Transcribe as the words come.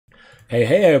Hey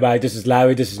everybody, this is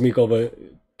Larry. This is me go over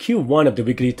Q1 of the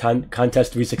weekly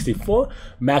contest 364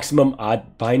 maximum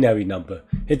odd binary number.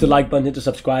 Hit the like button, hit the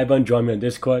subscribe button, join me on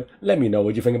Discord. Let me know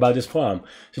what you think about this problem.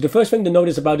 So the first thing to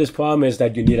notice about this problem is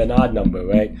that you need an odd number,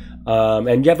 right?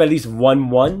 And you have at least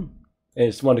one.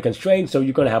 It's one of the constraints, so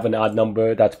you're going to have an odd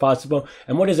number that's possible.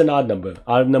 And what is an odd number?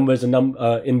 Odd number is a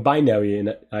number in binary,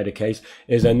 in either case,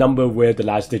 is a number where the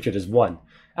last digit is 1.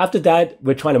 After that,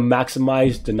 we're trying to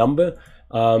maximize the number.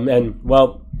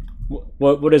 What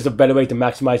is a better way to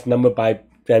maximize the number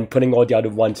than putting all the other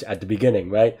ones at the beginning,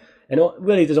 right? And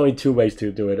really, there's only two ways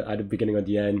to do it, at the beginning or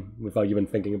the end, without even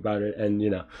thinking about it. And,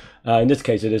 in this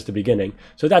case, it is the beginning.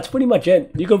 So that's pretty much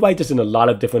it. You can write this in a lot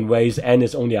of different ways. N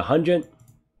is only 100.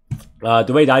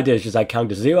 The way that I did is just I count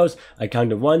the zeros, I count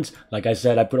the ones. Like I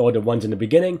said, I put all the ones in the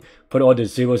beginning, put all the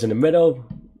zeros in the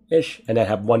middle-ish, and then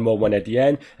have one more one at the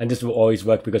end. And this will always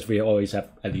work because we always have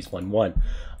at least one.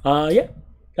 Yeah,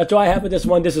 that's all I have for this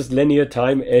one. This is linear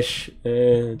time-ish,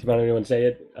 depending on how you want to say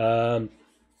it.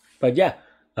 But yeah,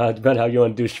 depending on how you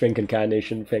want to do string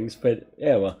concatenation things. But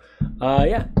yeah,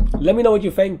 yeah. Let me know what you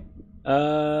think.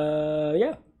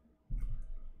 Yeah.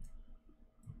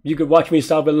 You could watch me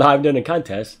solve it live during the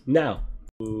contest now.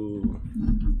 Ooh.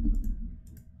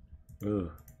 Ooh.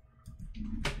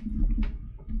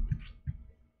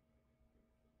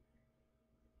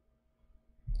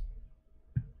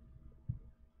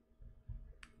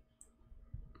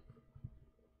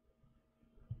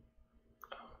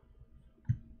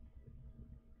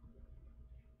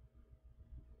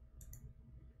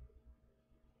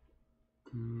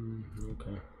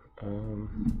 Okay.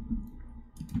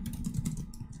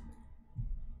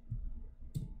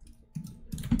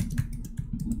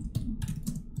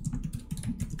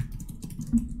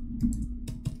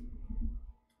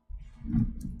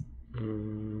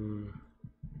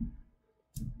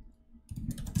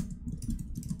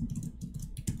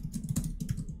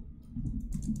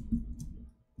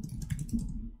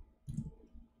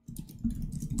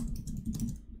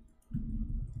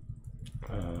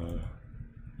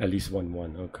 At least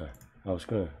one. Okay. I was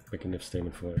gonna make an if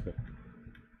statement for it, but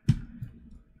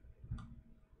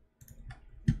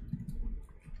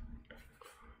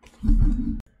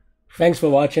thanks for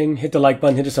watching. Hit the like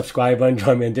button, hit the subscribe button,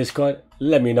 join me in Discord.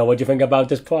 Let me know what you think about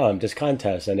this problem, this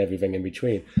contest, and everything in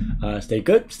between. Stay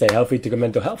good, stay healthy to good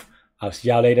mental health. I'll see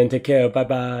y'all later and take care. Bye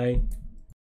bye.